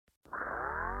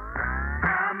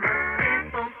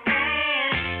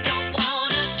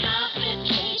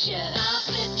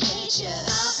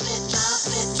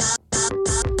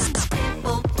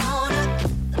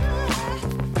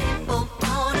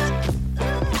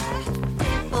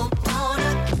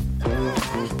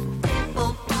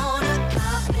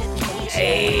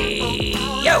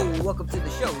Yo, welcome to the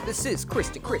show. This is Chris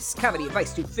to Chris, comedy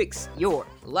advice to fix your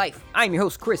life. I'm your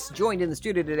host, Chris, joined in the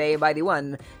studio today by the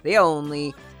one, the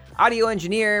only, audio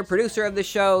engineer, producer of the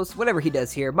shows, whatever he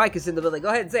does here. Mike is in the building. Go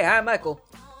ahead and say hi, Michael.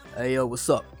 Hey, yo, what's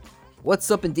up?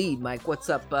 What's up indeed, Mike? What's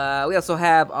up? We also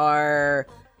have our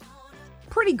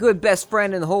pretty good best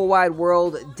friend in the whole wide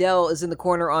world. Dell is in the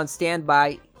corner on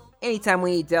standby. Anytime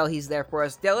we need Dell, he's there for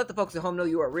us. Dell, let the folks at home know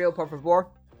you are real, por favor.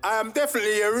 I am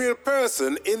definitely a real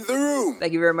person in the room.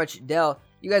 Thank you very much, Dell.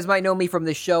 You guys might know me from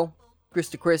this show, Chris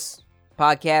to Chris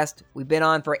podcast. We've been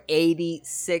on for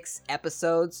 86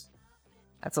 episodes.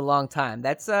 That's a long time.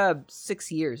 That's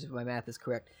 6 years, if my math is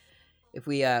correct. If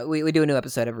we do a new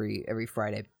episode every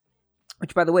Friday.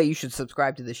 Which, by the way, you should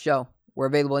subscribe to this show. We're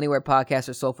available anywhere podcasts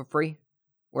are sold for free.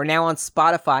 We're now on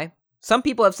Spotify. Some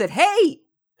people have said, hey,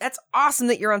 that's awesome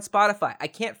that you're on Spotify. I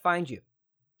can't find you.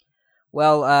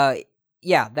 Well,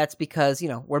 yeah, that's because,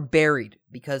 we're buried.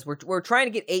 Because we're trying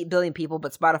to get 8 billion people,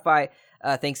 but Spotify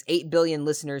thinks 8 billion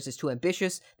listeners is too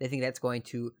ambitious. They think that's going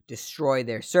to destroy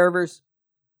their servers.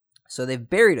 So they've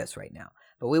buried us right now.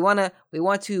 But we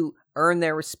want to earn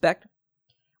their respect,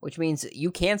 which means you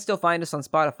can still find us on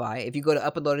Spotify. If you go to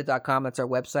upandloaded.com, that's our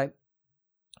website.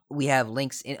 We have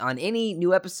links on any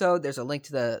new episode. There's a link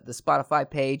to the Spotify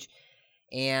page.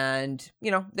 And,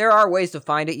 there are ways to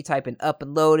find it. You type in Up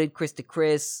and Loaded, Chris to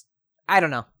Chris. I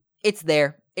don't know. It's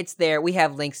there. It's there. We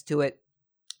have links to it.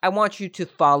 I want you to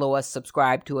follow us,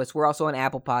 subscribe to us. We're also on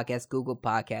Apple Podcasts, Google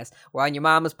Podcasts. We're on your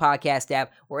mama's podcast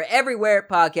app. We're everywhere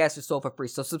podcasts are sold for free.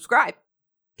 So subscribe.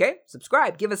 Okay?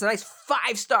 Subscribe. Give us a nice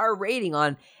 5-star rating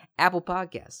on Apple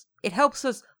Podcasts. It helps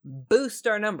us boost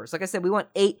our numbers. Like I said, we want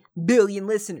 8 billion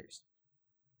listeners.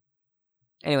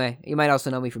 Anyway, you might also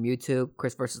know me from YouTube,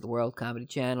 Chris vs. the World Comedy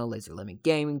Channel, Laser Lemon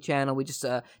Gaming Channel. We just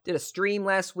did a stream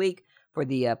last week for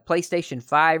the PlayStation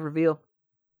 5 reveal.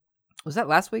 Was that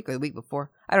last week or the week before?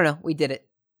 I don't know. We did it.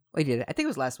 I think it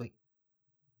was last week.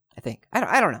 I think. I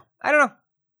don't know.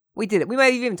 We did it. We might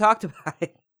have even talked about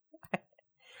it.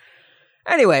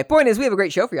 Anyway, point is, we have a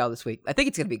great show for y'all this week. I think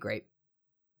it's going to be great.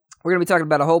 We're going to be talking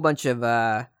about a whole bunch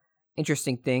of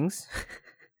interesting things.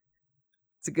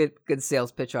 It's a good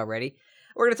sales pitch already.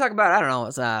 We're going to talk about, I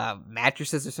don't know,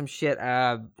 mattresses or some shit.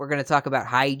 We're going to talk about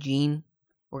hygiene.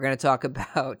 We're going to talk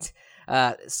about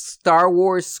Star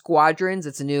Wars Squadrons.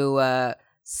 It's a new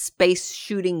space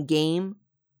shooting game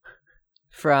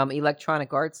from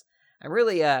Electronic Arts. I'm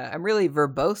really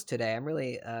verbose today. I'm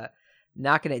really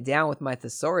knocking it down with my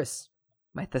thesaurus.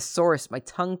 My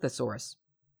tongue thesaurus.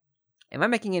 Am I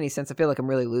making any sense? I feel like I'm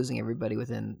really losing everybody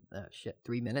within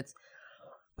 3 minutes.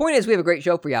 Point is, we have a great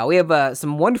show for y'all. We have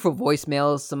some wonderful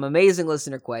voicemails, some amazing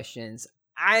listener questions.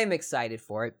 I'm excited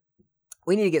for it.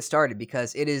 We need to get started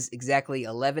because it is exactly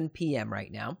 11 p.m.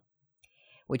 right now,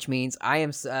 which means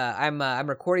I'm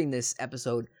recording this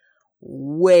episode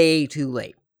way too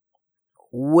late.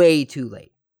 Way too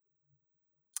late.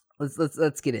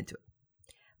 Let's get into it.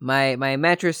 My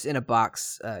mattress in a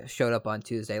box showed up on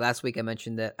Tuesday. Last week I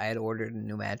mentioned that I had ordered a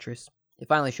new mattress. It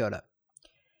finally showed up.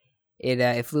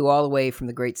 It flew all the way from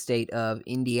the great state of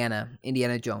Indiana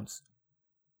Jones.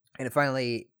 And it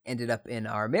finally ended up in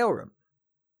our mailroom,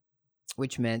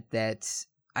 which meant that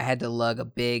I had to lug a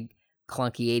big,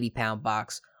 clunky 80-pound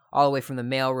box all the way from the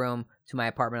mailroom to my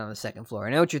apartment on the second floor. I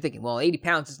know what you're thinking. Well, 80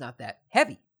 pounds is not that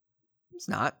heavy. It's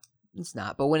not.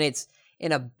 But when it's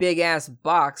in a big-ass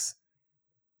box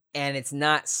and it's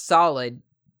not solid,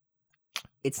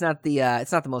 it's not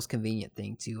the most convenient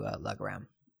thing to lug around.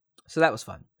 So that was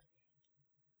fun.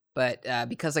 But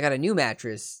because I got a new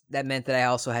mattress, that meant that I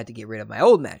also had to get rid of my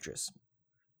old mattress.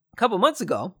 A couple months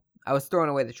ago, I was throwing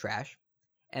away the trash,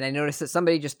 and I noticed that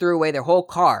somebody just threw away their whole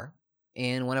car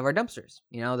in one of our dumpsters.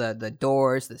 The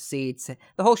doors, the seats,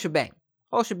 the whole shebang.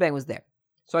 The whole shebang was there.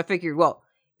 So I figured, well,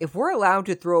 if we're allowed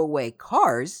to throw away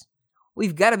cars,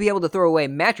 we've got to be able to throw away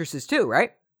mattresses too,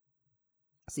 right?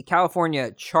 See,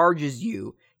 California charges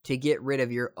you to get rid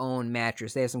of your own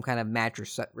mattress. They have some kind of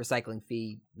mattress recycling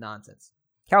fee nonsense.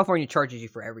 California charges you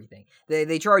for everything.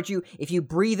 They charge you if you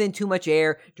breathe in too much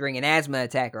air during an asthma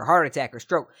attack or heart attack or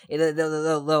stroke.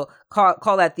 They'll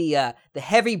call that the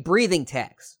heavy breathing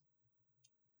tax.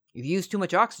 You've used too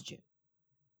much oxygen.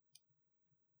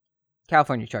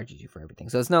 California charges you for everything.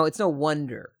 So it's no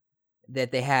wonder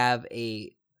that they have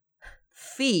a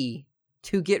fee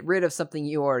to get rid of something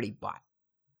you already bought.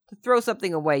 To throw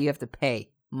something away, you have to pay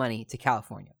money to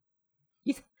California.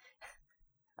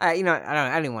 I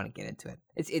don't even want to get into it.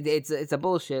 It's a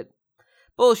bullshit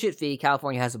fee.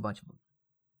 California has a bunch of them.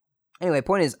 Anyway,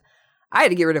 point is, I had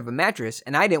to get rid of a mattress,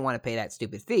 and I didn't want to pay that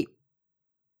stupid fee.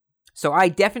 So I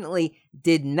definitely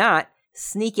did not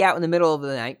sneak out in the middle of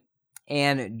the night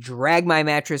and drag my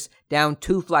mattress down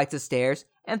 2 flights of stairs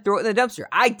and throw it in the dumpster.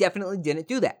 I definitely didn't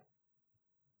do that.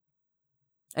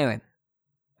 Anyway,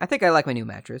 I think I like my new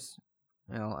mattress.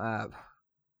 My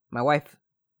wife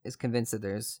is convinced that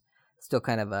there's still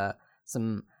kind of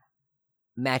some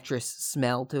mattress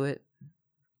smell to it.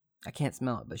 I can't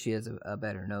smell it, but she has a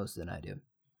better nose than I do.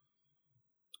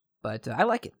 But I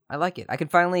like it. I can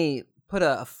finally put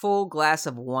a full glass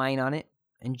of wine on it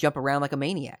and jump around like a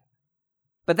maniac.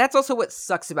 But that's also what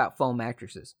sucks about foam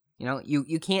mattresses.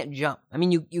 You can't jump. I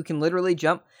mean, you can literally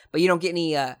jump, but you don't get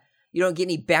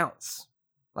any bounce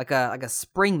like a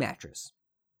spring mattress.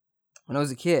 When I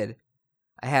was a kid,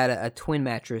 I had a twin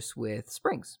mattress with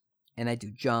springs, and I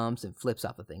do jumps and flips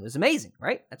off the thing. It was amazing,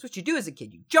 right? That's what you do as a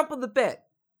kid. You jump on the bed,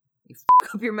 you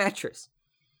f up your mattress,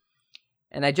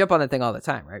 and I jump on the thing all the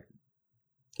time, right?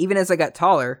 Even as I got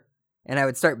taller, and I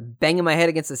would start banging my head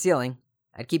against the ceiling,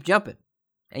 I'd keep jumping.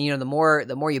 And the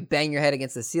more you bang your head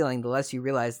against the ceiling, the less you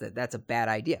realize that that's a bad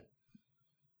idea.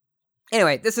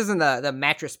 Anyway, this isn't the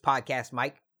mattress podcast,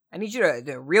 Mike. I need you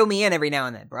to reel me in every now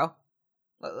and then, bro.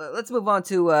 Let's move on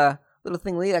to a little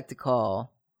thing we like to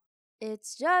call...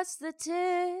 It's just the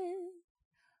tip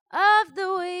of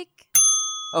the week.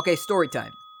 Okay, story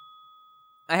time.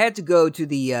 I had to go to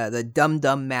the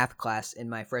dumb math class in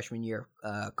my freshman year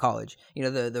college.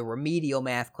 The remedial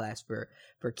math class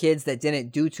for kids that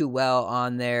didn't do too well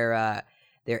on their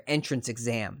entrance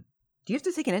exam. Do you have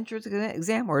to take an entrance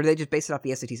exam, or do they just base it off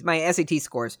the SATs? My SAT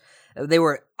scores, they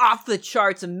were off the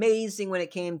charts, amazing when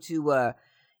it came to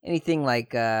anything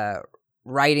like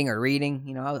writing or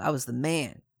reading. I was the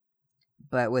man.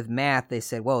 But with math, they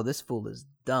said, whoa, this fool is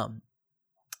dumb.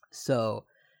 So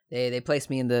they placed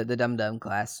me in the dumb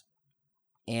class.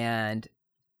 And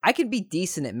I can be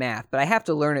decent at math, but I have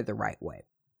to learn it the right way.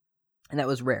 And that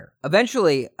was rare.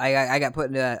 Eventually, I got put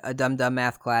in a dumb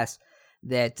math class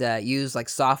that used like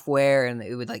software, and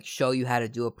it would like show you how to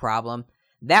do a problem.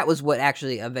 That was what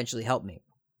actually eventually helped me.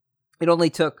 It only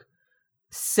took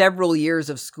several years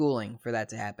of schooling for that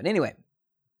to happen. Anyway,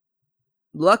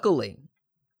 luckily,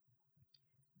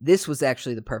 this was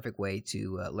actually the perfect way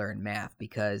to learn math,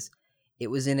 because it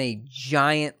was in a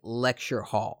giant lecture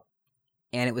hall,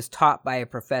 and it was taught by a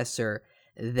professor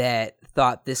that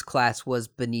thought this class was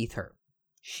beneath her.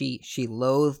 She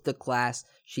loathed the class.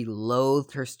 She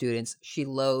loathed her students. She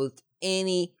loathed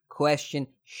any question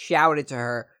shouted to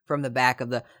her from the back of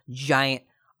the giant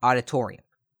auditorium.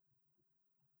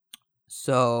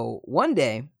 So one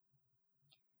day,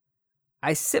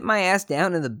 I sit my ass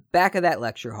down in the back of that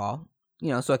lecture hall,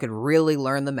 so I could really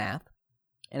learn the math.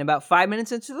 And about 5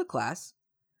 minutes into the class,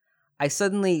 I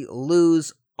suddenly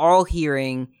lose all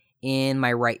hearing in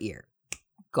my right ear.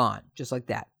 Gone. Just like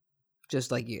that.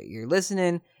 Just like you're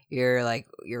listening, you're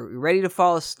ready to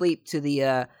fall asleep to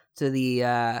the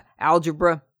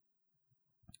algebra,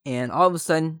 and all of a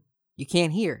sudden you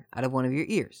can't hear out of one of your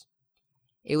ears.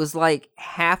 It was like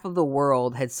half of the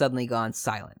world had suddenly gone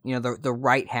silent. The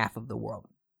right half of the world.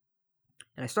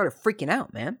 And I started freaking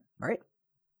out, man. Right?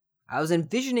 I was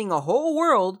envisioning a whole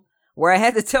world where I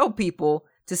had to tell people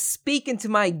to speak into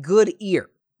my good ear.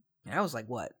 And I was like,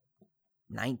 what,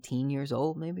 19 years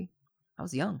old maybe? I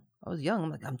was young. I'm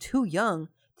like, I'm too young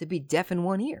to be deaf in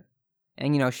one ear.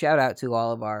 And, shout out to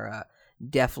all of our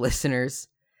deaf listeners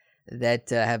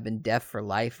that have been deaf for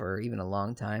life or even a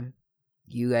long time.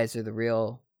 You guys are the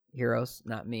real heroes,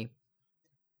 not me.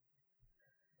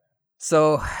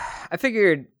 So I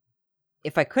figured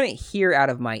if I couldn't hear out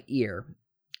of my ear,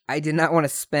 I did not want to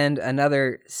spend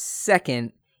another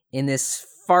second in this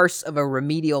farce of a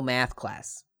remedial math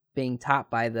class being taught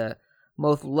by the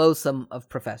most loathsome of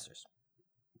professors.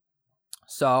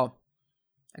 So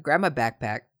I grabbed my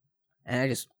backpack and I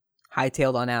just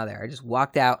hightailed on out of there. I just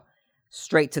walked out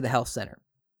straight to the health center.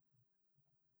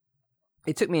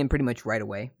 It took me in pretty much right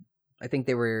away. I think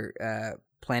they were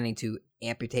planning to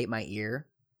amputate my ear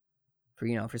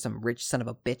for some rich son of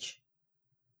a bitch.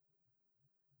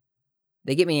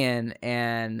 They get me in,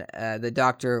 and the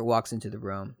doctor walks into the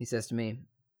room. He says to me,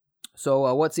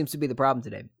 so what seems to be the problem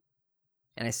today?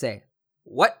 And I say,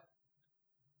 what?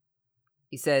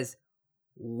 He says,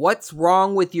 what's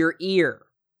wrong with your ear?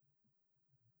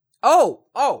 Oh,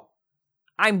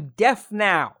 I'm deaf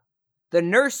now. The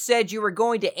nurse said you were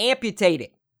going to amputate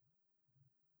it.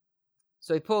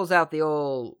 So he pulls out the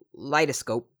old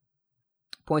litoscope,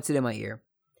 points it in my ear,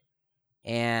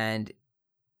 and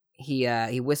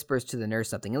he whispers to the nurse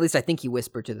something. At least I think he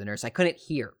whispered to the nurse. I couldn't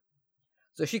hear.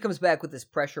 So she comes back with this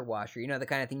pressure washer, the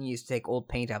kind of thing you use to take old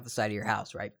paint off the side of your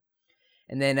house, right?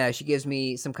 And then she gives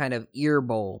me some kind of ear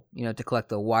bowl, to collect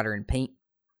the water and paint.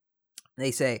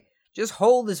 They say, just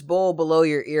hold this bowl below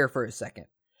your ear for a second.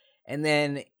 And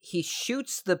then he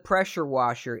shoots the pressure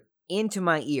washer into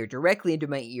my ear, directly into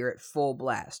my ear at full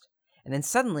blast. And then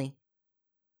suddenly,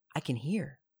 I can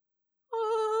hear.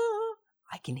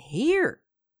 I can hear.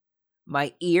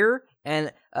 My ear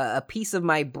and a piece of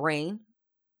my brain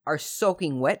are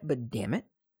soaking wet, but damn it,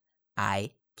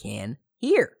 I can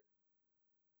hear.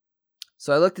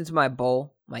 So I looked into my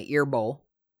bowl, my ear bowl,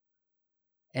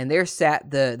 and there sat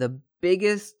the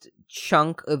biggest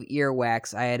chunk of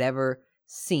earwax I had ever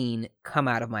seen come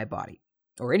out of my body,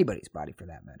 or anybody's body for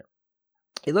that matter.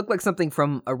 It looked like something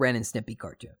from a Ren and Snippy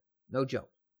cartoon. No joke.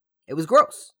 It was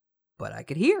gross, but I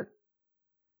could hear.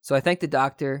 So I thanked the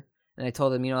doctor, and I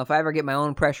told him, if I ever get my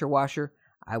own pressure washer,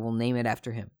 I will name it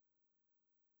after him.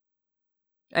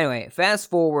 Anyway, fast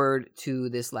forward to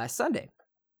this last Sunday.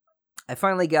 I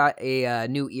finally got a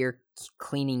new ear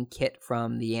cleaning kit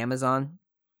from the Amazon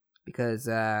because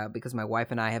my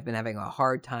wife and I have been having a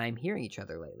hard time hearing each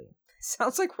other lately.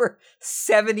 Sounds like we're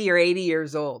 70 or 80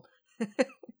 years old.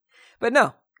 But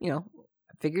no, I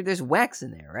figured there's wax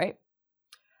in there, right?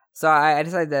 So I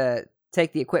decided to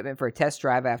take the equipment for a test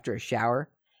drive after a shower,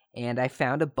 and I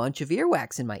found a bunch of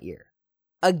earwax in my ear.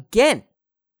 Again.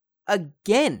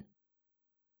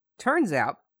 Turns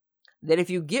out that if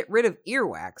you get rid of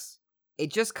earwax,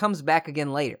 it just comes back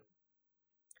again later.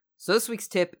 So this week's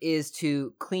tip is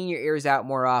to clean your ears out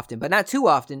more often, but not too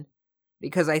often,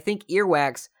 because I think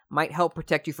earwax might help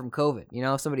protect you from COVID.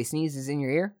 If somebody sneezes in your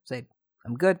ear, say,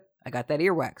 I'm good, I got that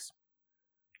earwax.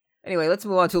 Anyway, let's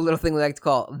move on to a little thing we like to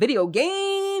call Video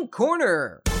Game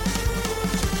Corner.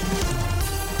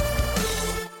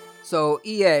 So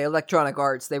EA, Electronic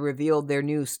Arts, they revealed their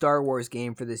new Star Wars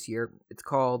game for this year. It's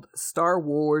called Star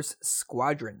Wars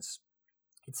Squadrons.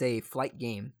 It's a flight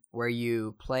game where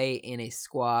you play in a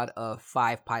squad of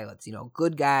 5 pilots,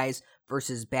 good guys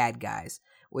versus bad guys,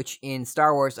 which in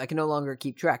Star Wars, I can no longer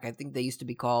keep track. I think they used to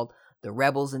be called the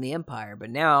Rebels and the Empire, but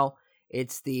now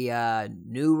it's the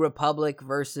New Republic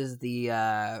versus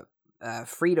the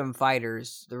Freedom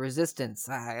Fighters, the Resistance.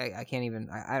 I can't even,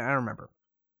 I don't remember.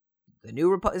 The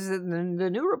New Republic? Is it the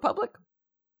New Republic?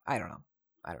 I don't know.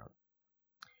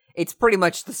 It's pretty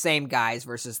much the same guys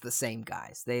versus the same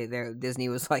guys. Disney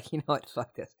was like, what,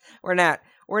 fuck this. We're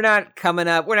not coming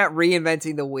up. We're not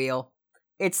reinventing the wheel.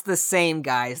 It's the same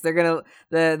guys. They're gonna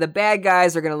the bad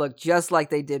guys are gonna look just like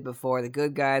they did before. The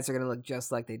good guys are gonna look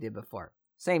just like they did before.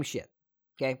 Same shit.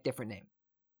 Okay, different name.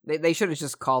 They should have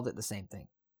just called it the same thing.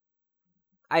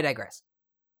 I digress.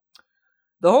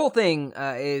 The whole thing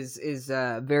is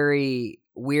very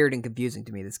weird and confusing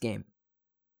to me, this game.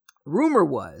 Rumor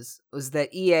was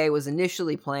that EA was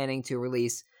initially planning to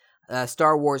release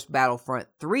Star Wars Battlefront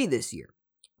 3 this year,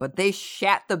 but they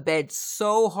shat the bed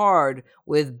so hard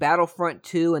with Battlefront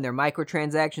 2 and their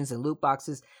microtransactions and loot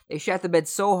boxes. They shat the bed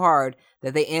so hard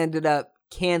that they ended up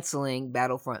canceling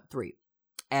Battlefront 3,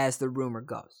 as the rumor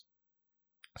goes.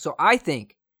 So I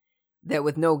think that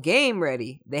with no game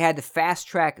ready, they had to fast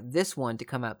track this one to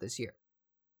come out this year.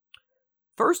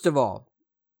 First of all,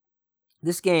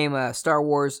 this game, Star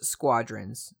Wars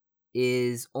Squadrons,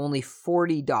 is only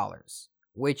 $40,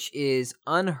 which is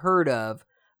unheard of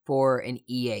for an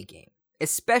EA game,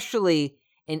 especially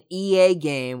an EA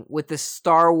game with the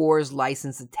Star Wars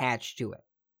license attached to it.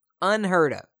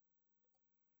 Unheard of.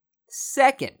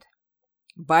 Second,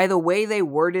 by the way they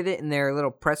worded it in their little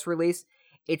press release,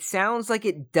 it sounds like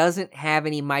it doesn't have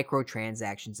any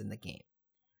microtransactions in the game.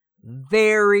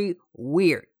 Very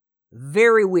weird.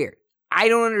 Very weird. I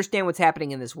don't understand what's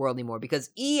happening in this world anymore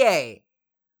because EA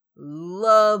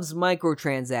loves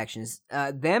microtransactions.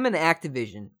 Them and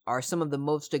Activision are some of the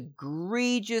most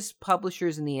egregious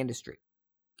publishers in the industry.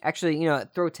 Actually,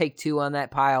 throw Take-Two on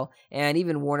that pile and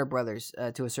even Warner Brothers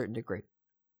to a certain degree.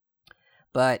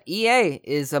 But EA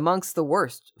is amongst the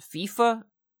worst. FIFA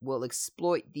will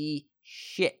exploit the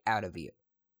shit out of you.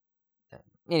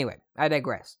 Anyway, I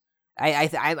digress. I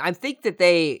think that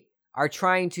they are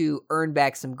trying to earn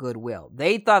back some goodwill.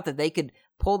 They thought that they could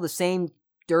pull the same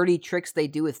dirty tricks they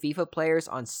do with FIFA players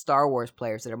on Star Wars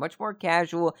players that are much more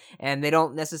casual and they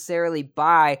don't necessarily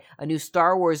buy a new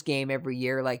Star Wars game every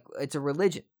year like it's a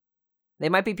religion. They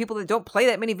might be people that don't play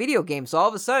that many video games, so all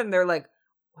of a sudden they're like,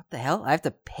 what the hell? I have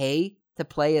to pay to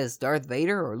play as Darth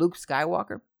Vader or Luke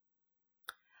Skywalker?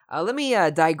 Let me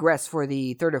digress for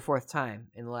the third or fourth time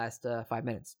in the last 5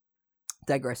 minutes.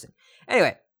 Digressing.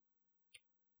 Anyway,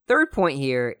 third point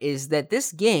here is that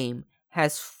this game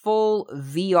has full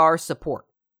VR support.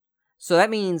 So that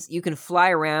means you can fly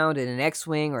around in an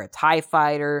X-Wing or a TIE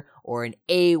Fighter or an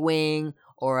A-Wing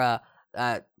or a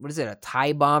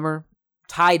TIE Bomber?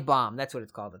 Tide Bomb, that's what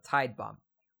it's called, a Tide Bomb.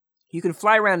 You can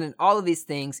fly around in all of these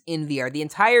things in VR. The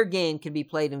entire game can be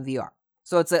played in VR.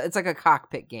 So it's like a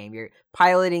cockpit game. You're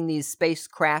piloting these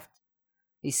spacecraft,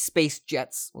 these space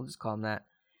jets. We'll just call them that,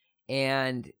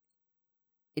 and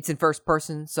it's in first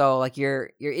person. So like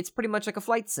it's pretty much like a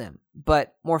flight sim,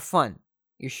 but more fun.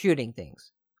 You're shooting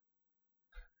things.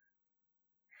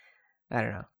 I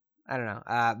don't know.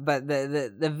 But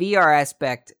the VR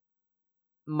aspect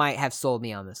might have sold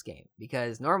me on this game,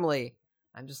 because normally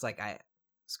I'm just like,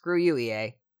 screw you,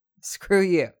 EA, screw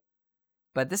you.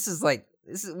 But this is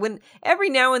when every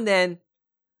now and then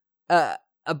a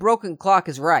broken clock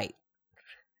is right.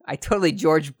 I totally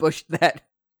George Bush that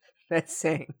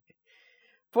saying.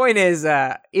 Point is,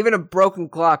 even a broken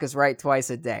clock is right twice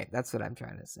a day. That's what I'm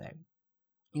trying to say.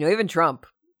 Even Trump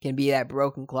can be that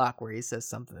broken clock where he says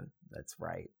something that's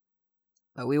right.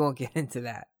 But we won't get into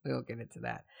that.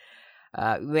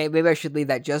 Maybe I should leave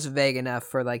that just vague enough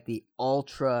for like the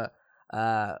ultra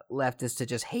leftists to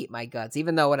just hate my guts,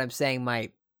 even though what I'm saying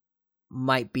might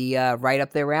be right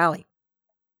up their alley.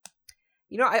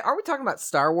 Are we talking about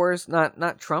Star Wars,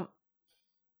 not Trump?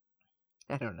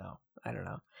 I don't know.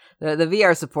 The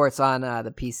VR support's on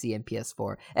the PC and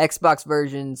PS4. Xbox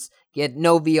versions get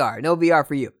no VR. No VR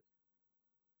for you.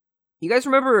 You guys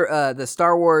remember the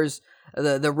Star Wars,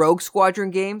 the Rogue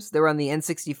Squadron games? They were on the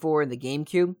N64 and the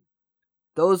GameCube.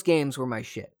 Those games were my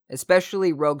shit.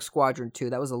 Especially Rogue Squadron 2.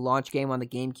 That was a launch game on the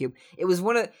GameCube. It was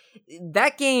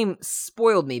that game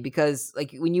spoiled me, because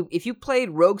like if you played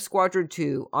Rogue Squadron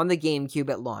 2 on the GameCube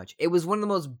at launch, it was one of the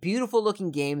most beautiful looking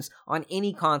games on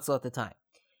any console at the time.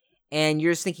 And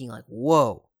you're just thinking like,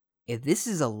 whoa, if this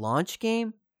is a launch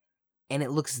game and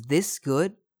it looks this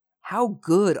good, how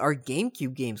good are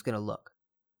GameCube games going to look?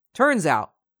 Turns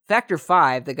out, Factor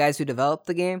 5, the guys who developed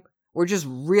the game, were just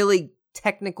really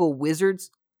technical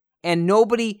wizards, and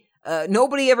nobody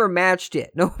ever matched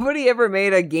it. Nobody ever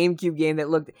made a GameCube game that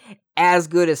looked as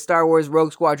good as Star Wars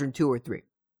Rogue Squadron 2 or 3.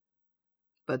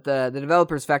 But the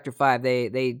developers, Factor 5,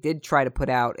 they did try to put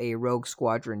out a Rogue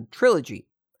Squadron trilogy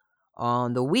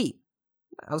on the Wii.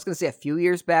 I was going to say a few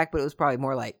years back, but it was probably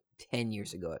more like 10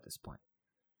 years ago at this point.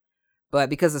 But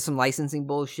because of some licensing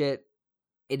bullshit,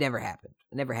 it never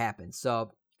happened.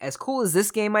 So, as cool as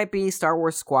this game might be, Star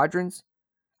Wars Squadrons,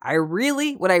 what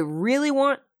I really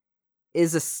want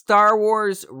is a Star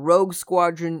Wars Rogue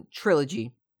Squadron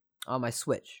trilogy on my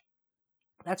Switch.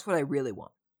 That's what I really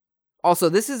want. Also,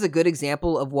 this is a good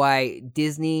example of why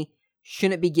Disney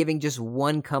shouldn't be giving just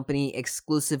one company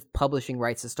exclusive publishing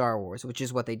rights to Star Wars, which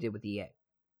is what they did with EA.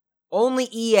 Only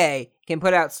EA can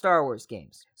put out Star Wars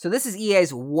games. So this is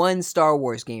EA's one Star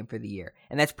Wars game for the year.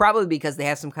 And that's probably because they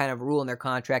have some kind of rule in their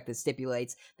contract that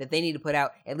stipulates that they need to put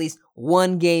out at least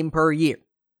one game per year.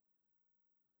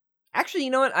 Actually,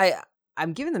 you know what?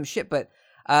 I'm giving them shit, but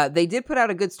they did put out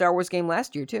a good Star Wars game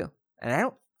last year, too. And I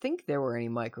don't think there were any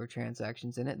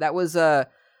microtransactions in it. That was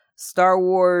Star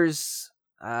Wars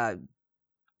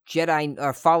Jedi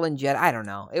or Fallen Jedi. I don't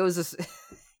know. It was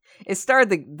it starred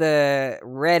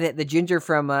the ginger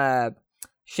from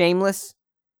Shameless,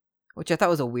 which I thought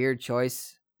was a weird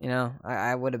choice.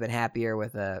 I would have been happier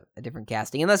with a different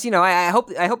casting. Unless, I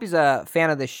hope he's a fan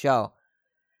of this show.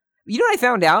 You know what I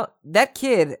found out? That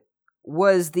kid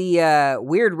was the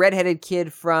weird redheaded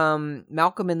kid from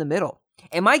Malcolm in the Middle.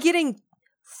 Am I getting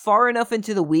far enough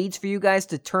into the weeds for you guys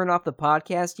to turn off the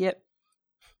podcast yet?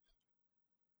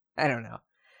 I don't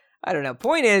know.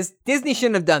 Point is, Disney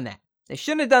shouldn't have done that. They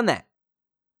shouldn't have done that.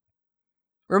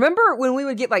 Remember when we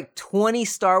would get like 20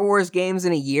 Star Wars games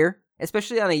in a year?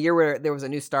 Especially on a year where there was a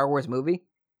new Star Wars movie?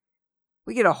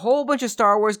 We get a whole bunch of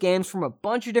Star Wars games from a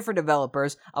bunch of different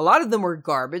developers. A lot of them were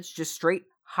garbage, just straight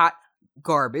hot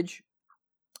garbage.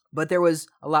 But there was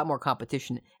a lot more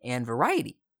competition and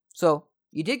variety. So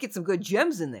you did get some good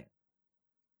gems in there.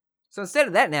 So instead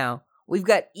of that now, we've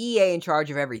got EA in charge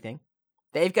of everything.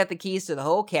 They've got the keys to the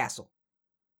whole castle.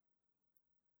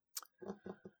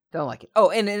 Don't like it. Oh,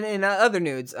 and in other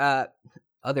nudes, the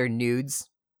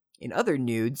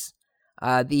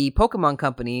Pokemon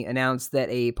Company announced that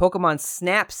a Pokemon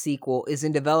Snap sequel is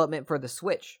in development for the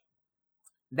Switch.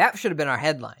 That should have been our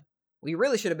headline. We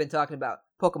really should have been talking about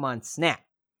Pokemon Snap.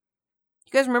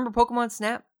 You guys remember Pokemon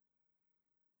Snap?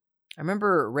 I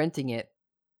remember renting it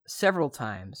several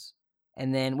times,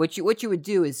 and then what you would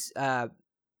do is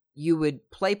you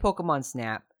would play Pokemon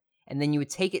Snap, and then you would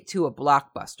take it to a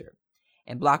Blockbuster.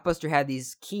 And Blockbuster had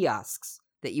these kiosks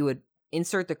that you would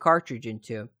insert the cartridge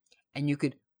into, and you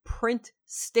could print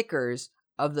stickers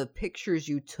of the pictures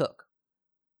you took.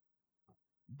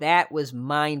 That was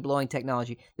mind-blowing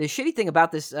technology. The shitty thing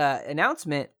about this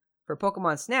announcement for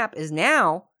Pokemon Snap is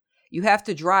now you have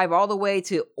to drive all the way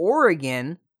to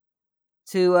Oregon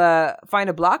to find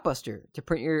a Blockbuster to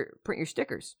print your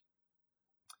stickers.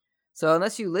 So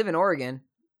unless you live in Oregon,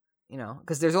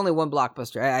 because there's only one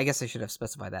Blockbuster. I guess I should have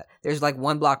specified that. There's like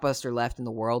one Blockbuster left in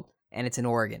the world, and it's in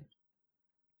Oregon.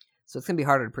 So it's going to be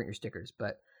harder to print your stickers,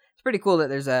 but it's pretty cool that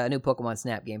there's a new Pokemon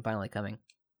Snap game finally coming.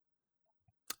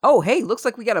 Oh, hey, looks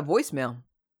like we got a voicemail.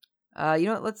 You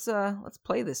know what? Let's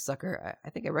play this sucker. I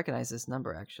think I recognize this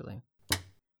number, actually.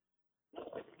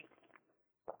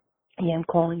 Yeah, I'm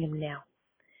calling him now.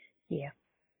 Yeah.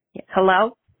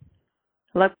 Hello?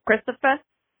 Hello, Christopher?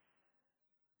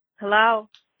 Hello?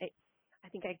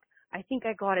 I think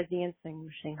I got his answering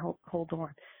machine. Hold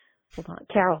on.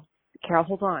 Carol,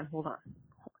 hold on.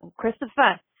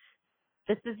 Christopher,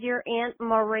 this is your Aunt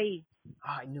Marie.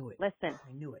 Oh, I knew it. Listen.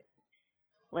 I knew it.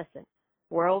 Listen,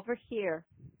 we're over here,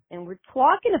 and we're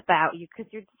talking about you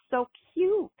because you're just so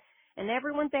cute, and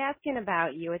everyone's asking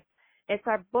about you. It's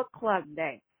our book club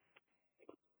day.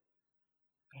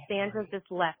 Sandra just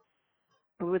left.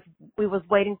 We was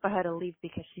waiting for her to leave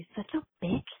because she's such a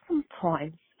bitch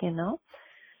sometimes,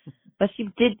 But she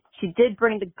did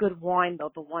bring the good wine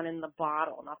though, the one in the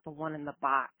bottle, not the one in the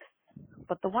box.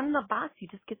 But the one in the box, you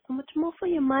just get so much more for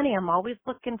your money. I'm always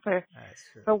looking for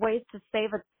ways to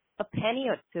save a penny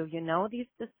or two,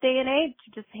 this day and age,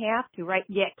 you just have to, right?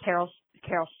 Yeah, Carol's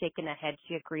shaking her head.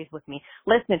 She agrees with me.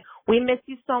 Listen, we miss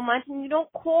you so much, and you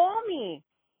don't call me.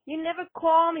 You never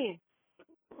call me.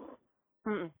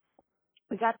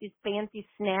 We got these fancy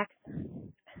snacks.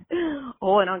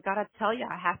 Oh, and I gotta tell you,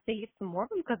 I have to eat some more of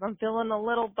them because I'm feeling a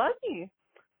little buzzy.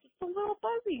 Just a little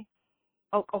buzzy.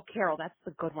 Oh, Carol, that's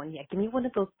the good one. Yeah, give me one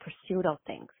of those prosciutto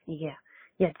things. Yeah,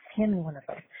 just hand me one of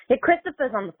those. Hey,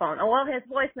 Christopher's on the phone. Oh, well, his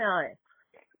voicemail is.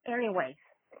 Anyways,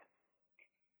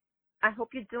 I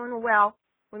hope you're doing well.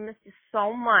 We miss you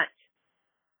so much.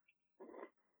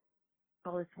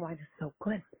 Oh, this wine is so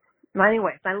good.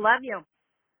 Anyways, I love you.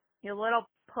 You little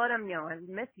putum, I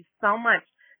miss you so much.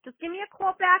 Just give me a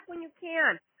call back when you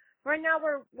can. Right now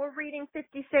we're reading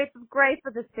 50 Shades of Grey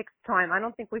for the 6th time. I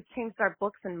don't think we've changed our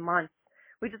books in months.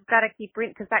 We just got to keep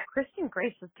reading because that Christian Grey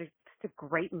is just a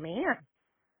great man.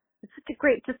 It's such a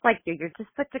great, just like you. You're just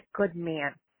such a good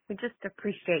man. We just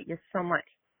appreciate you so much.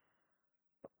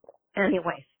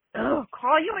 Anyways,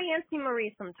 call you Auntie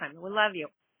Marie sometime. We love you.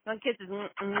 No kisses.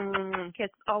 Kiss.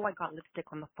 Oh, I got lipstick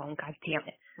on the phone. God damn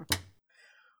it.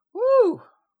 Woo!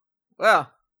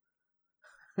 Well,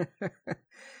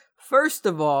 first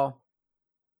of all,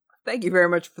 thank you very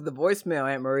much for the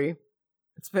voicemail, Aunt Marie.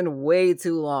 It's been way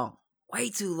too long. Way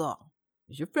too long.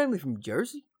 Is your family from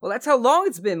Jersey? Well, that's how long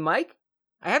it's been, Mike.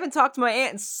 I haven't talked to my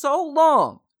aunt in so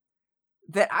long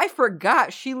that I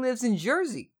forgot she lives in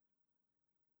Jersey.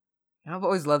 And I've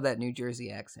always loved that New Jersey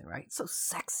accent, right? It's so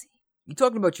sexy. You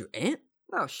talking about your aunt?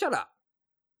 No, shut up.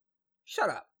 Shut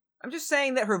up. I'm just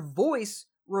saying that her voice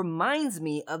reminds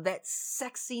me of that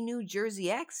sexy New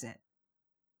Jersey accent.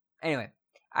 Anyway,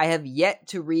 I have yet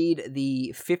to read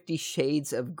the 50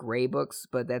 Shades of Grey books,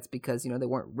 but that's because, they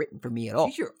weren't written for me at all.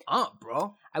 She's your aunt,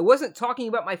 bro. I wasn't talking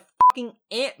about my fucking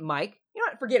aunt, Mike. You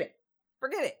know what? Forget it.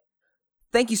 Forget it.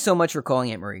 Thank you so much for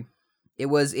calling, Aunt Marie. It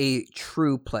was a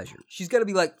true pleasure. She's got to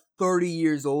be like 30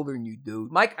 years older than you,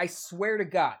 dude. Mike, I swear to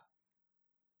God.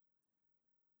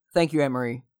 Thank you, Aunt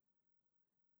Marie.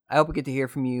 I hope we get to hear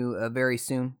from you very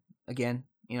soon. Again,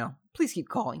 please keep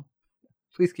calling.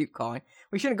 Please keep calling.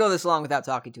 We shouldn't go this long without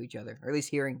talking to each other, or at least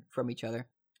hearing from each other.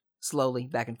 Slowly,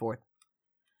 back and forth.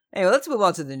 Anyway, let's move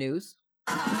on to the news.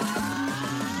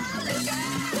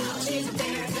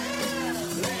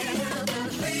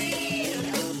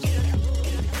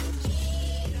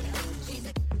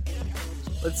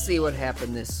 Let's see what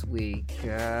happened this week.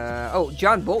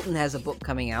 John Bolton has a book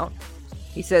coming out.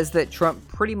 He says that Trump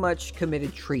pretty much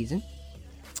committed treason.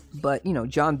 But,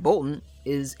 John Bolton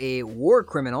is a war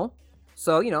criminal.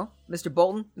 So, Mr.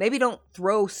 Bolton, maybe don't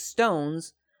throw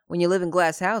stones when you live in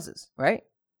glass houses, right?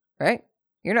 Right?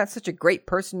 You're not such a great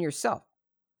person yourself.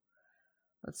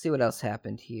 Let's see what else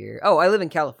happened here. Oh, I live in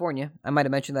California. I might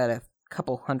have mentioned that a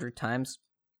couple hundred times.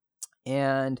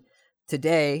 And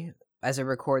today, as I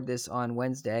record this on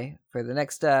Wednesday, for the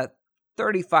next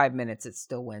 35 minutes, it's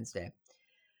still Wednesday.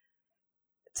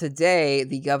 Today,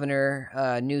 the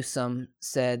governor, Newsom,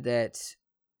 said that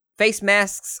face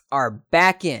masks are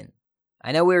back in.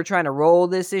 I know we were trying to roll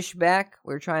this ish back.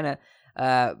 We were trying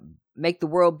to make the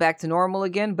world back to normal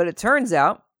again, but it turns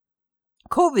out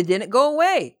COVID didn't go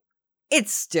away.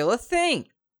 It's still a thing.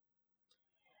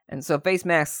 And so face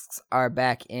masks are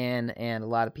back in, and a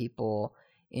lot of people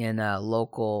in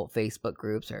local Facebook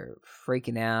groups are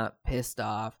freaking out, pissed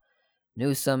off.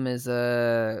 Newsom is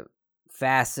a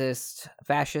fascist.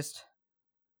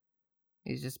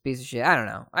 He's just a piece of shit. I don't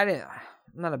know.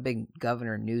 not a big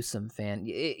Governor Newsom fan.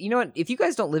 You know what? If you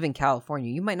guys don't live in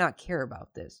California, you might not care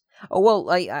about this. Oh, well,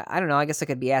 I don't know. I guess I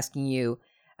could be asking you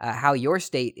how your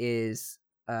state is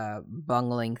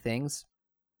bungling things.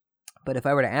 But if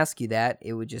I were to ask you that,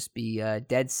 it would just be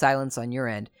dead silence on your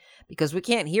end because we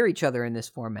can't hear each other in this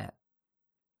format.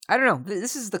 I don't know.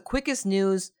 This is the quickest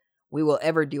news we will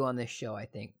ever do on this show, I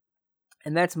think.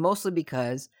 And that's mostly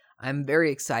because I'm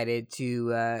very excited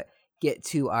to get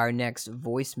to our next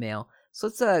voicemail. So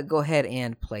let's go ahead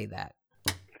and play that.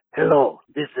 Hello,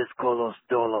 this is Kolos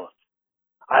Dolos.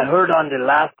 I heard on the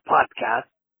last podcast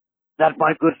that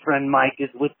my good friend Mike is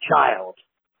with child,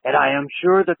 and I am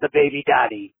sure that the baby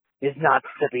daddy is not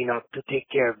stepping up to take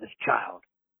care of this child.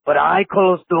 But I,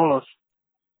 Kolos Dolos,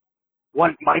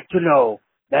 want Mike to know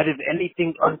that if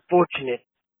anything unfortunate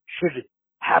should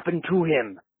happen to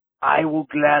him, I will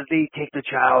gladly take the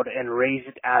child and raise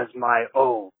it as my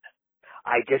own.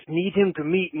 I just need him to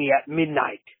meet me at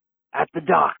midnight at the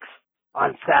docks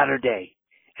on Saturday,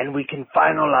 and we can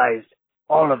finalize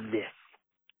all of this.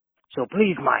 So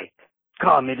please, Mike,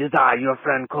 come. It is I, your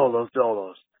friend Kolos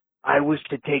Dolos. I wish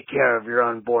to take care of your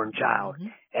unborn child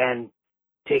and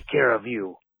take care of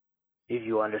you, if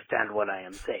you understand what I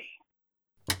am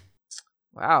saying.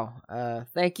 Wow.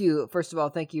 Thank you. First of all,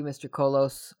 thank you, Mr.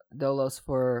 Kolos Dolos,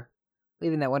 for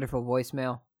leaving that wonderful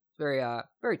voicemail. Very,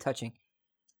 very touching.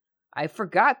 I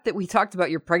forgot that we talked about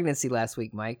your pregnancy last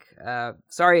week, Mike.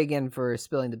 Sorry again for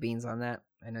spilling the beans on that.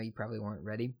 I know you probably weren't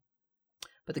ready.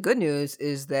 But the good news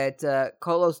is that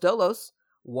Kolos Dolos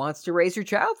wants to raise your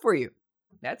child for you.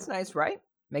 That's nice, right?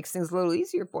 Makes things a little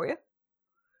easier for you.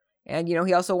 And, you know,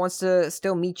 he also wants to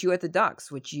still meet you at the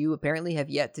docks, which you apparently have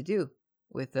yet to do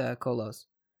with Kolos.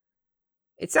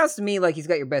 It sounds to me like he's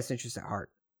got your best interest at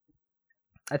heart.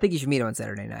 I think you should meet him on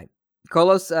Saturday night.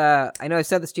 Kolos, I know I've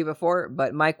said this to you before,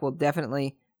 but Mike will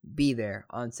definitely be there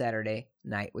on Saturday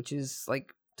night, which is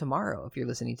like tomorrow if you're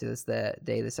listening to this the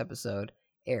day this episode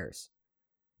airs.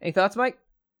 Any thoughts, Mike?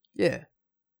 Yeah.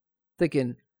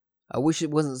 Thinking, I wish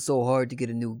it wasn't so hard to get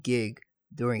a new gig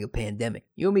during a pandemic.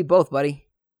 You and me both, buddy.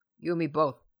 You and me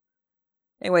both.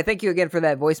 Anyway, thank you again for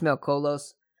that voicemail,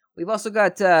 Kolos. We've also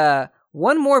got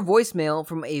one more voicemail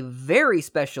from a very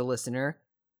special listener.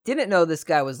 Didn't know this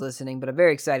guy was listening, but I'm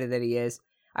very excited that he is.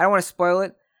 I don't want to spoil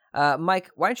it. Mike,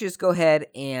 why don't you just go ahead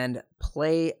and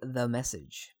play the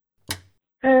message?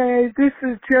 Hey, this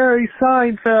is Jerry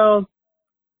Seinfeld.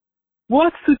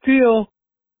 What's the deal?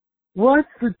 What's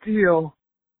the deal?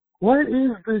 What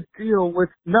is the deal with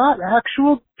not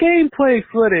actual gameplay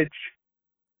footage?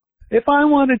 If I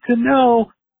wanted to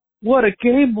know what a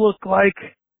game looked like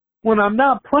when I'm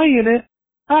not playing it,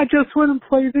 I just wouldn't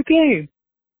play the game.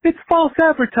 It's false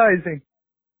advertising.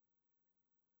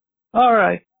 All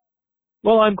right.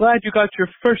 Well, I'm glad you got your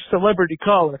first celebrity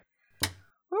caller.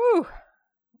 Whew.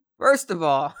 First of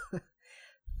all,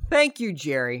 thank you,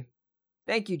 Jerry.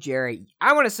 Thank you, Jerry.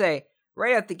 I want to say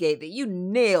right out the gate that you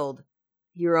nailed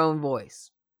your own voice.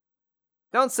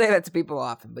 Don't say that to people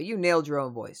often, but you nailed your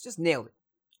own voice. Just nailed it.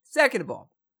 Second of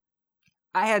all,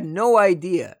 I had no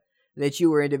idea that you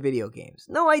were into video games.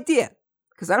 No idea.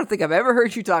 Because I don't think I've ever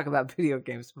heard you talk about video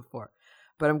games before.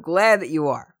 But I'm glad that you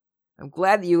are. I'm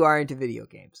glad that you are into video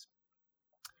games.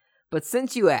 But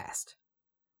since you asked,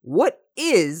 what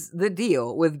is the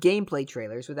deal with gameplay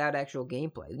trailers without actual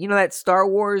gameplay? You know that Star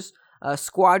Wars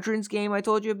Squadrons game I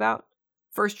told you about?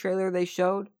 First trailer they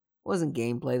showed wasn't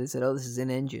gameplay. They said, oh, this is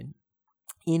in-engine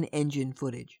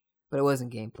footage. But it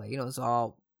wasn't gameplay. You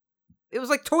know, it was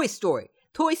like Toy Story.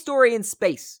 Toy Story in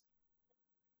space.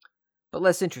 But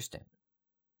less interesting.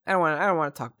 I don't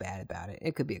want to talk bad about it.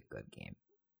 It could be a good game.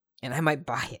 And I might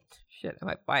buy it. Shit, I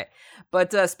might buy it.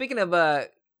 But speaking of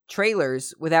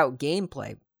trailers without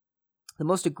gameplay, the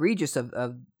most egregious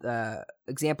of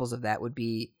examples of that would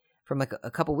be from like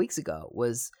a couple weeks ago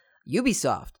was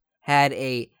Ubisoft had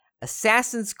a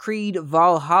Assassin's Creed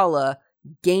Valhalla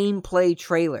gameplay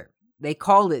trailer. They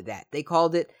called it that. They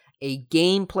called it a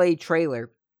gameplay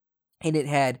trailer, and it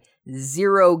had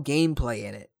zero gameplay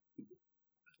in it.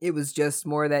 It was just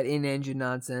more of that in-engine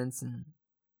nonsense, and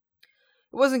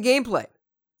it wasn't gameplay.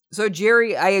 So,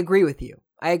 Jerry, I agree with you.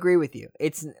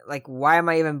 It's like, why am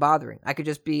I even bothering? I could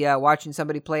just be watching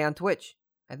somebody play on Twitch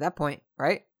at that point,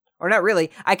 right? Or not really.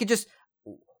 I could just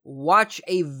watch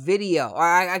a video, or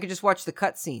I could just watch the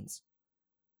cutscenes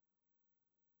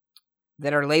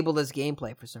that are labeled as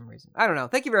gameplay for some reason. I don't know.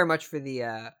 Thank you very much for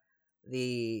the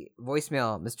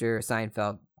voicemail, Mr.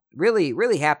 Seinfeld. Really,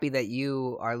 really happy that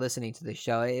you are listening to this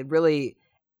show. It really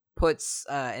puts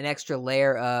an extra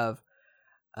layer of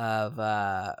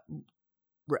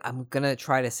I'm gonna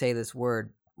try to say this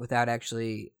word without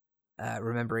actually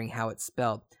remembering how it's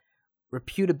spelled.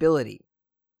 reputability.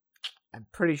 I'm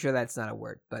pretty sure that's not a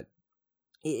word, but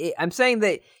I'm saying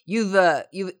that you've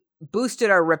boosted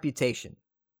our reputation.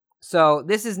 So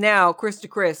this is now Chris to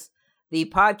Chris, the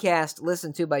podcast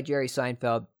listened to by Jerry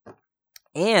Seinfeld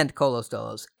and Kolos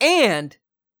Dolos, and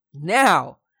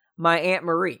now my Aunt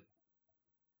Marie,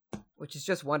 which is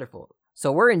just wonderful.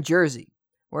 So we're in Jersey.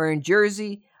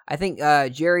 I think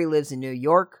Jerry lives in New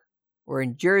York. We're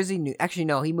in Jersey. Actually,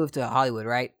 no, he moved to Hollywood,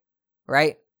 right?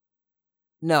 Right?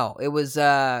 No, it was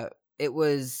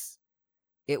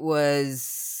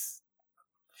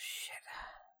shit.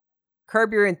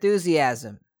 Curb Your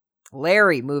Enthusiasm.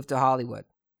 Larry moved to Hollywood.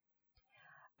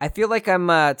 I feel like I'm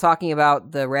talking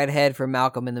about the redhead from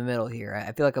Malcolm in the Middle here.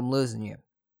 I feel like I'm losing you.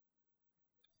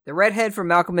 The redhead from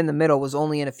Malcolm in the Middle was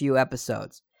only in a few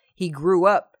episodes. He grew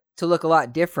up to look a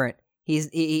lot different.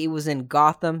 He was in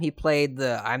Gotham. He played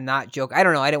I'm not Joker. I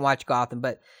don't know. I didn't watch Gotham,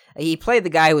 but he played the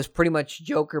guy who was pretty much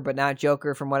Joker, but not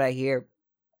Joker from what I hear.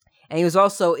 And he was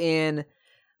also in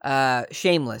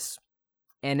Shameless.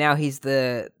 And now he's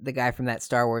the guy from that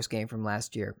Star Wars game from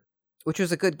last year, which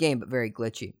was a good game, but very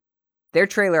glitchy. Their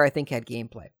trailer, I think, had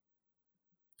gameplay.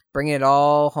 Bringing it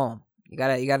all home. You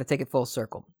gotta take it full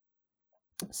circle.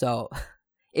 So,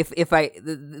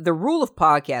 the rule of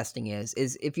podcasting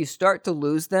is if you start to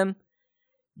lose them,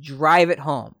 drive it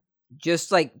home.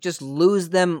 Just lose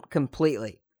them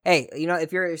completely. Hey,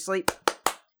 if you're asleep,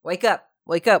 wake up.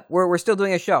 We're still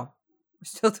doing a show.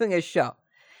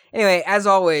 Anyway, as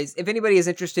always, if anybody is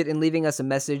interested in leaving us a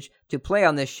message to play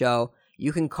on this show,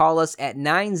 you can call us at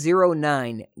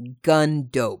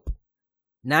 909-GUN-DOPE.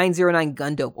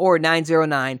 909-GUN-DOPE or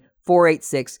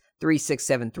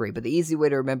 909-486-3673. But the easy way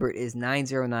to remember it is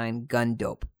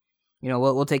 909-GUN-DOPE.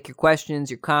 We'll take your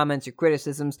questions, your comments, your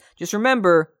criticisms. Just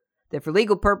remember that for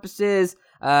legal purposes,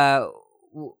 I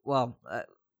was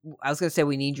going to say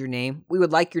we need your name. We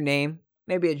would like your name,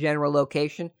 maybe a general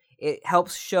location. It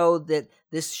helps show that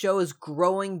this show is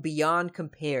growing beyond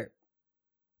compare.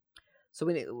 So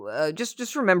we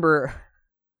just remember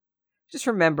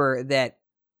that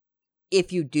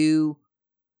if you do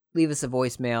leave us a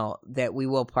voicemail, that we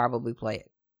will probably play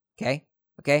it.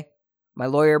 Okay. My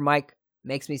lawyer Mike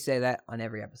makes me say that on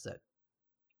every episode.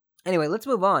 Anyway, let's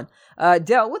move on.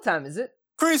 Del, what time is it?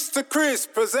 Chris to Chris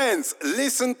presents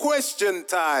Listen Question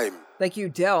Time. Thank you,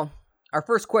 Del. Our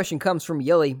first question comes from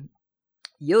Yili.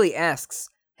 Yili asks,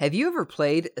 have you ever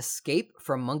played Escape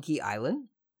from Monkey Island?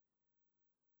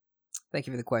 Thank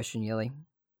you for the question, Yili.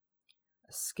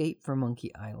 Escape from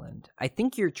Monkey Island. I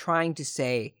think you're trying to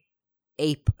say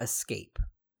Ape Escape,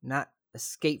 not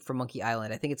Escape from Monkey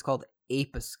Island. I think it's called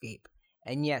Ape Escape.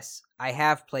 And yes, I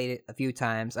have played it a few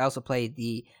times. I also played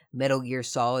the Metal Gear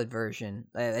Solid version.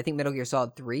 I think Metal Gear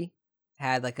Solid 3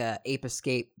 had like a Ape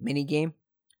Escape minigame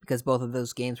because both of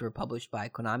those games were published by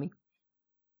Konami.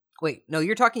 Wait, no,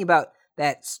 you're talking about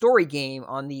that story game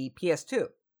on the PS2.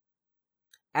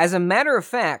 As a matter of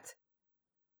fact,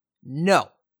 no,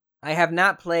 I have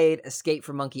not played Escape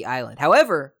from Monkey Island.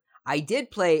 However, I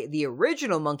did play the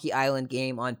original Monkey Island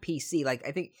game on PC. Like,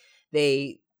 I think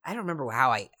I don't remember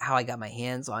how I got my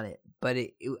hands on it, but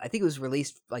I think it was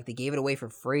released, like they gave it away for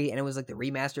free, and it was like the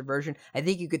remastered version. I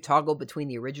think you could toggle between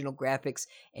the original graphics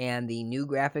and the new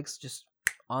graphics just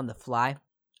on the fly.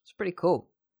 It's pretty cool.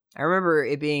 I remember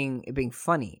it being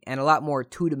funny and a lot more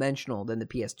two-dimensional than the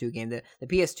PS2 game. The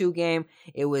PS2 game,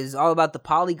 it was all about the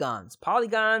polygons.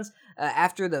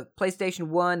 After the PlayStation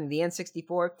 1 and the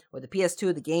N64, with the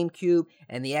PS2, the GameCube,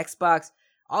 and the Xbox,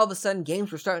 all of a sudden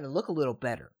games were starting to look a little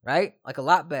better, right? Like a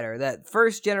lot better. That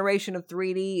first generation of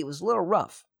 3D, it was a little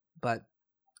rough. But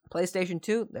PlayStation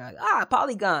 2, they're like,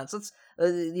 polygons. Let's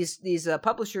these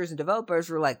publishers and developers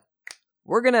were like,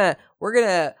 we're gonna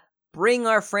bring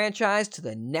our franchise to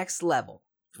the next level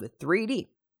with 3D.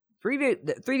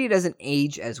 3D doesn't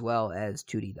age as well as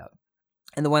 2D though.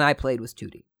 And the one I played was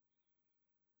 2D.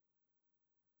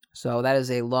 So that is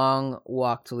a long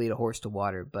walk to lead a horse to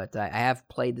water, but I have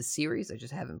played the series. I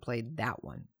just haven't played that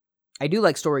one. I do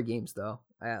like story games though.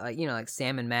 Like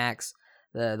Sam and Max,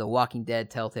 the Walking Dead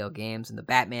Telltale games, and the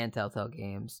Batman Telltale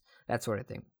games, that sort of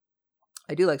thing.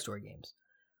 I do like story games.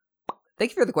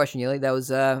 Thank you for the question, Yili. That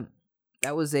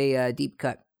was a deep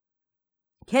cut.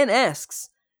 Ken asks,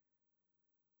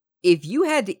 if you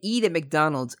had to eat at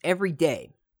McDonald's every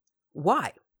day,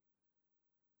 why?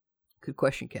 Good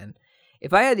question, Ken.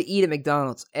 If I had to eat at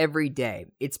McDonald's every day,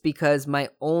 it's because my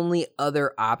only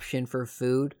other option for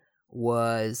food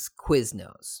was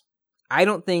Quiznos. I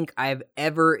don't think I've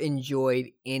ever enjoyed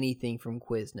anything from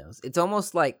Quiznos. It's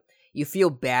almost like you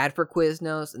feel bad for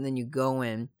Quiznos, and then you go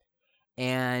in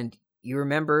and you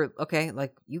remember, okay,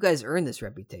 like, you guys earned this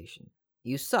reputation.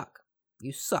 You suck.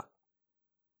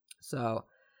 So,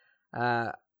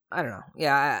 I don't know.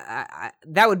 Yeah, I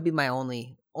that would be my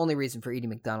only reason for eating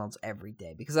McDonald's every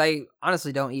day, because I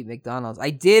honestly don't eat McDonald's. I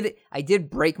did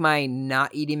break my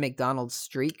not eating McDonald's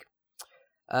streak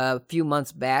a few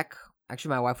months back. Actually,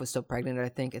 my wife was still pregnant, I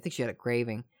think. I think she had a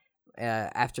craving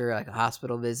after like a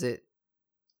hospital visit,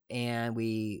 and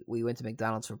we went to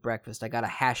McDonald's for breakfast. I got a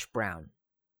hash brown.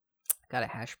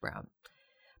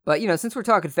 But, since we're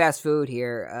talking fast food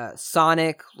here,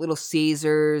 Sonic, Little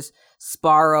Caesars,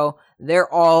 Sparrow,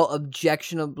 they're all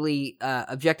objectively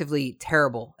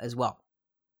terrible as well.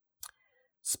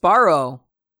 Sparrow,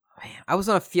 man, I was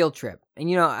on a field trip. And,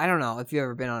 I don't know if you've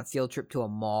ever been on a field trip to a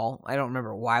mall. I don't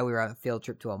remember why we were on a field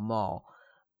trip to a mall.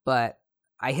 But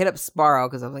I hit up Sparrow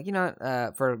because I was like,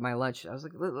 for my lunch, I was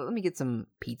like, let me get some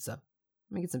pizza.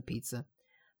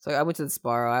 So I went to the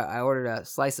Sparrow. I ordered a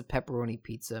slice of pepperoni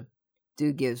pizza.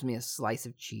 Dude gives me a slice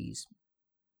of cheese.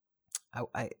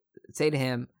 I say to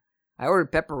him, I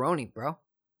ordered pepperoni, bro.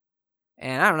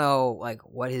 And I don't know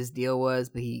what his deal was,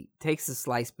 but he takes the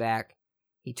slice back.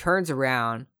 He turns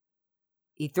around.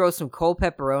 He throws some cold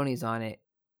pepperonis on it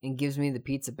and gives me the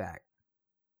pizza back.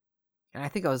 And I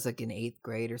think I was in 8th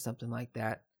grade or something like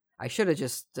that. I should have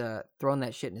just thrown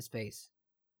that shit in his face.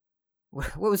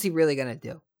 What was he really going to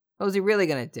do?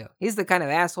 He's the kind of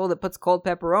asshole that puts cold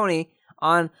pepperoni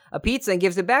on a pizza and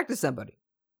gives it back to somebody.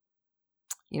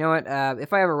 You know what?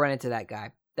 If I ever run into that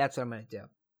guy, that's what I'm going to do.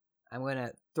 I'm going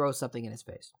to throw something in his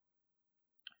face.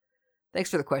 Thanks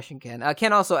for the question, Ken.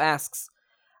 Ken also asks,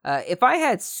 if I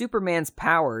had Superman's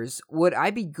powers, would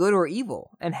I be good or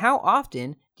evil? And how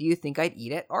often do you think I'd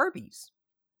eat at Arby's?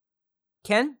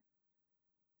 Ken,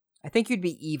 I think you'd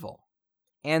be evil.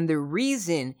 And the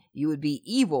reason you would be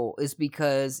evil is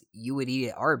because you would eat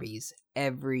at Arby's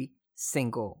every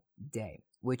single day,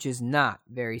 which is not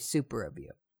very super of you.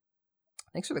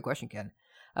 Thanks for the question, Ken.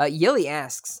 Yilly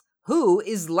asks, who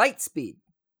is Lightspeed?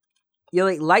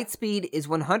 Yilly, Lightspeed is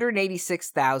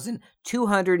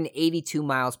 186,282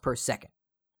 miles per second.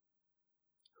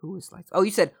 Who is Lightspeed? Oh,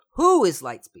 you said, who is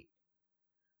Lightspeed?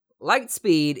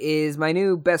 Lightspeed is my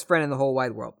new best friend in the whole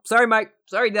wide world. Sorry, Mike.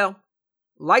 Sorry, Del.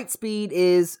 Lightspeed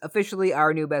is officially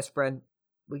our new best friend.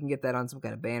 We can get that on some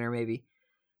kind of banner, maybe.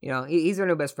 He's our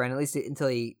new best friend, at least until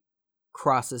he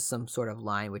crosses some sort of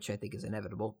line, which I think is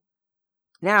inevitable.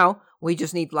 Now, we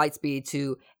just need Lightspeed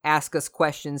to ask us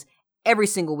questions every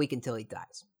single week until he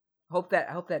dies. Hope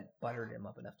that buttered him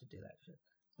up enough to do that shit.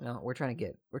 We're trying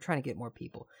to get more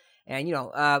people. And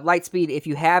Lightspeed, if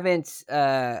you haven't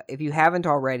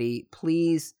already,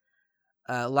 please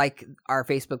like our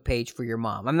Facebook page for your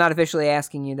mom. I'm not officially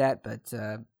asking you that, but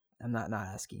I'm not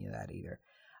asking you that either.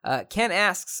 Ken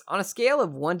asks, on a scale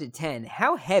of 1 to 10,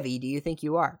 how heavy do you think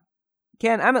you are?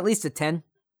 Ken, I'm at least a 10.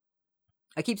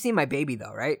 I keep seeing my baby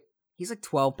though, right? He's like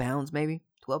 12 pounds, maybe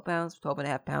 12 pounds, 12 and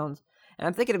a half pounds. And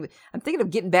I'm thinking of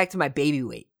getting back to my baby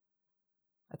weight.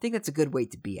 I think that's a good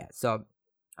weight to be at. So I'm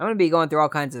going to be going through all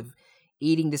kinds of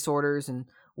eating disorders and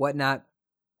whatnot,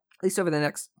 at least over the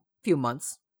next few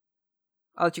months.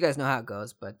 I'll let you guys know how it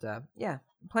goes, but yeah,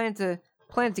 I'm planning to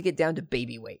get down to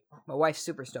baby weight. My wife's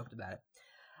super stoked about it.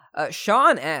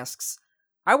 Sean asks,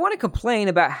 I want to complain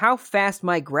about how fast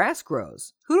my grass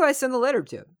grows. Who do I send the letter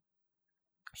to?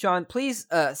 Sean, please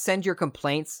send your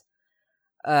complaints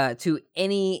to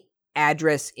any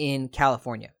address in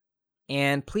California.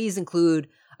 And please include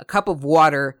a cup of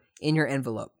water in your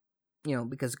envelope.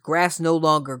 Because grass no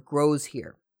longer grows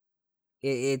here.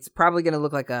 It's probably going to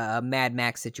look like a Mad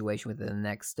Max situation within the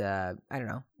next, 10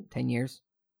 years,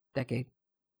 decade.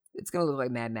 It's going to look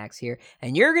like Mad Max here.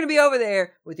 And you're going to be over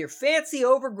there with your fancy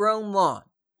overgrown lawn,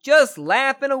 just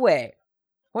laughing away,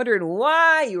 wondering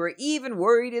why you were even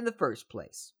worried in the first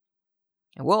place.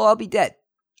 And we'll all be dead.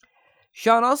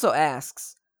 Sean also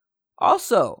asks,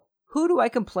 who do I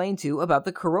complain to about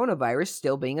the coronavirus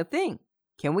still being a thing?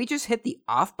 Can we just hit the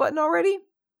off button already?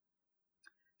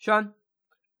 Sean,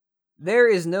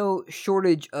 there is no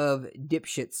shortage of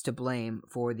dipshits to blame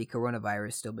for the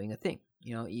coronavirus still being a thing.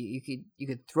 You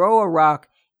could throw a rock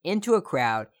into a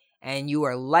crowd and you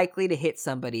are likely to hit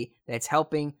somebody that's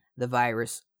helping the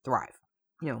virus thrive.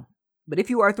 But if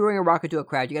you are throwing a rock into a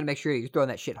crowd, you got to make sure you're throwing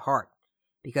that shit hard,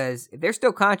 because if they're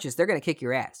still conscious, they're going to kick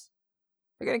your ass.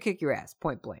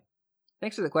 Point blank.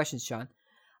 Thanks for the questions, Sean.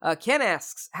 Ken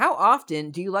asks, how often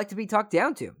do you like to be talked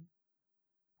down to?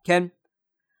 Ken,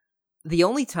 the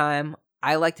only time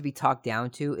I like to be talked down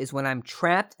to is when I'm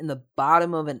trapped in the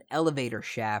bottom of an elevator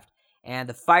shaft and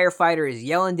the firefighter is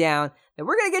yelling down that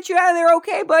we're going to get you out of there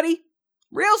okay, buddy,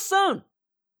 real soon.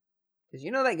 Because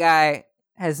that guy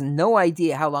has no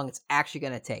idea how long it's actually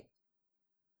going to take.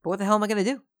 But what the hell am I going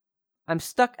to do? I'm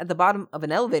stuck at the bottom of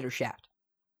an elevator shaft.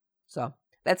 So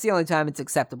that's the only time it's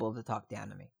acceptable to talk down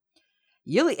to me.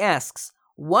 Yili asks,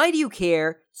 why do you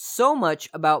care so much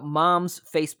about mom's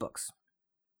Facebooks?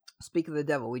 Speak of the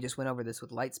devil, we just went over this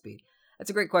with Lightspeed. That's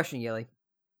a great question, Yili.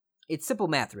 It's simple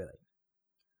math, really.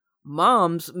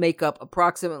 Moms make up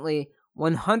approximately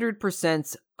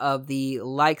 100% of the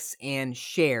likes and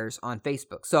shares on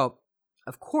Facebook. So,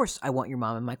 of course, I want your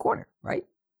mom in my corner, right?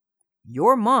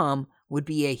 Your mom would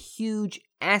be a huge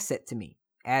asset to me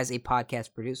as a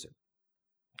podcast producer.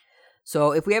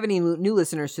 So, if we have any new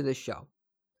listeners to this show,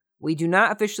 we do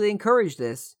not officially encourage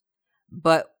this,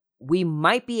 but we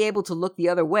might be able to look the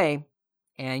other way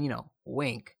and,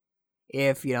 wink.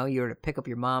 If, you were to pick up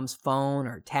your mom's phone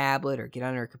or tablet or get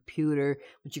on her computer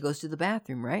when she goes to the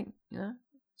bathroom, right? Yeah.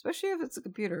 Especially if it's a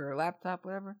computer or a laptop,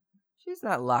 whatever. She's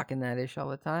not locking that ish all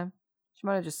the time. She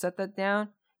might have just set that down,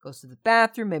 goes to the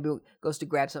bathroom, maybe goes to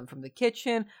grab something from the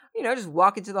kitchen, just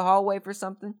walk into the hallway for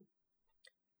something.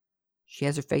 She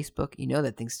has her Facebook. You know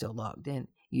that thing's still logged in.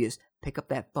 You just pick up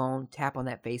that phone, tap on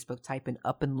that Facebook, type in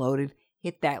Up and Loaded,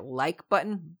 hit that like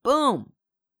button, boom.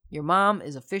 Your mom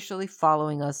is officially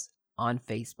following us on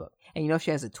Facebook. And if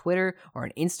she has a Twitter or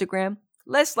an Instagram,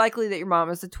 less likely that your mom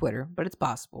has a Twitter, but it's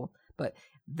possible. But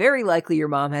very likely your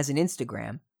mom has an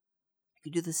Instagram. You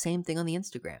could do the same thing on the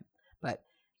Instagram. But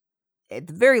at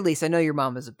the very least, I know your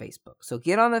mom has a Facebook. So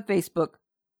get on the Facebook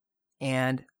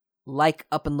and like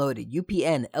Up and Loaded.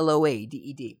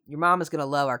 UPNLOADED. Your mom is going to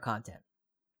love our content.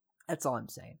 That's all I'm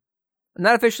saying. I'm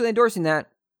not officially endorsing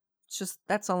that. It's just,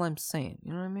 that's all I'm saying.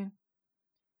 You know what I mean?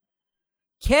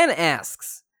 Ken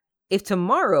asks, if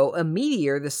tomorrow a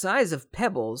meteor the size of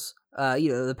Pebbles,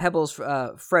 the Pebbles,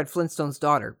 Fred Flintstone's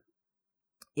daughter,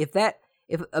 if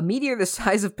a meteor the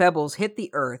size of Pebbles hit the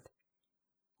Earth,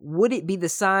 would it be the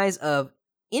size of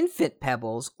infant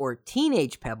Pebbles or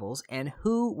teenage Pebbles, and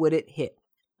who would it hit?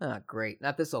 Oh, great.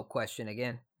 Not this old question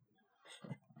again.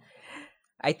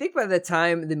 I think by the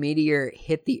time the meteor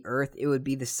hit the Earth, it would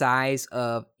be the size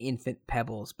of infant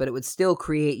Pebbles, but it would still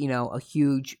create, a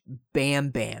huge bam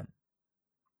bam.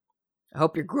 I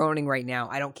hope you're groaning right now.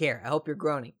 I don't care. I hope you're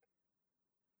groaning.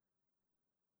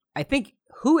 I think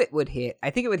who it would hit,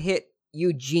 I think it would hit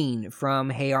Eugene from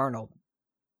Hey Arnold.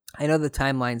 I know the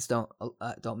timelines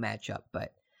don't match up,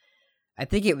 but I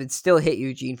think it would still hit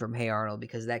Eugene from Hey Arnold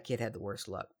because that kid had the worst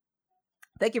luck.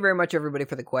 Thank you very much, everybody,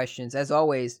 for the questions. As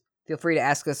always, feel free to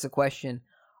ask us a question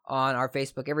on our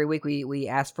Facebook. Every week we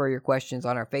ask for your questions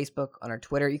on our Facebook, on our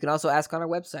Twitter. You can also ask on our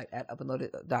website at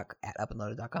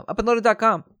upandloaded.com.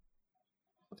 Upandloaded.com.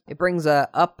 It brings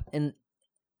Up and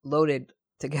Loaded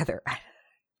together.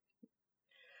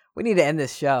 We need to end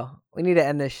this show.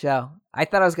 I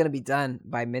thought I was going to be done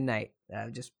by midnight,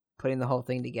 just putting the whole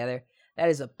thing together. That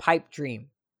is a pipe dream.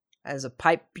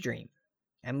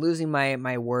 I'm losing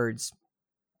my words.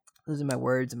 Losing my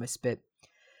words and my spit.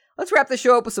 Let's wrap the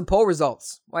show up with some poll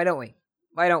results. Why don't we?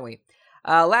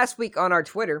 Last week on our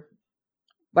Twitter,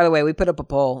 by the way, we put up a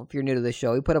poll. If you're new to the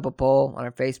show, we put up a poll on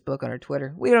our Facebook, on our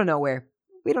Twitter. We don't know where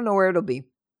it'll be.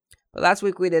 But last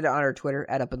week we did it on our Twitter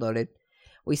at Up and Loaded.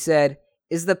 We said,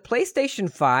 is the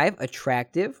PlayStation 5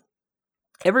 attractive?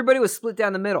 Everybody was split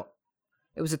down the middle.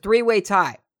 It was a 3-way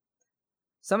tie.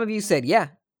 Some of you said, yeah,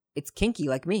 it's kinky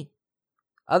like me.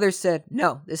 Others said,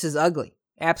 no, this is ugly.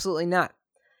 Absolutely not.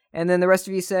 And then the rest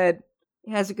of you said,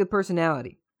 it has a good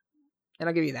personality. And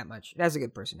I'll give you that much. It has a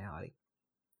good personality.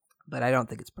 But I don't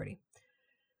think it's pretty.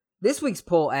 This week's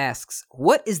poll asks,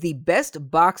 what is the best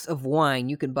box of wine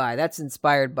you can buy? That's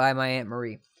inspired by my Aunt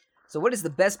Marie. So what is the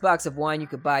best box of wine you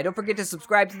could buy? Don't forget to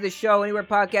subscribe to this show anywhere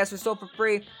podcasts are sold for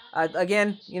free.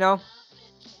 Again, your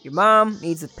mom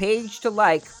needs a page to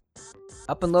like.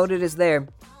 Up and Loaded is there.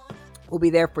 We'll be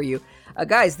there for you.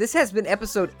 Guys, this has been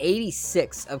episode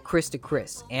 86 of Chris to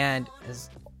Chris. And as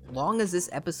long as this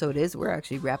episode is, we're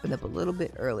actually wrapping up a little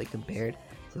bit early compared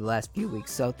to the last few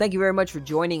weeks. So thank you very much for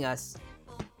joining us.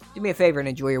 Do me a favor and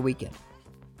enjoy your weekend.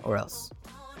 Or else.